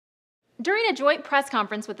During a joint press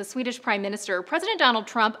conference with the Swedish Prime Minister, President Donald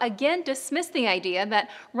Trump again dismissed the idea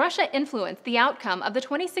that Russia influenced the outcome of the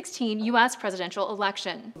 2016 U.S. presidential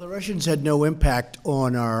election. The Russians had no impact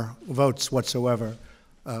on our votes whatsoever,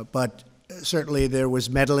 but certainly there was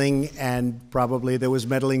meddling, and probably there was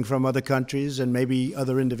meddling from other countries and maybe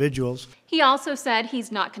other individuals. He also said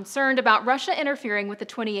he's not concerned about Russia interfering with the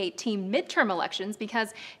 2018 midterm elections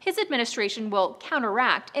because his administration will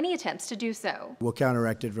counteract any attempts to do so. We'll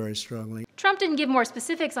counteract it very strongly. Trump didn't give more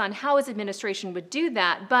specifics on how his administration would do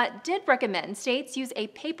that, but did recommend states use a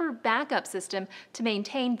paper backup system to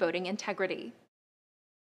maintain voting integrity.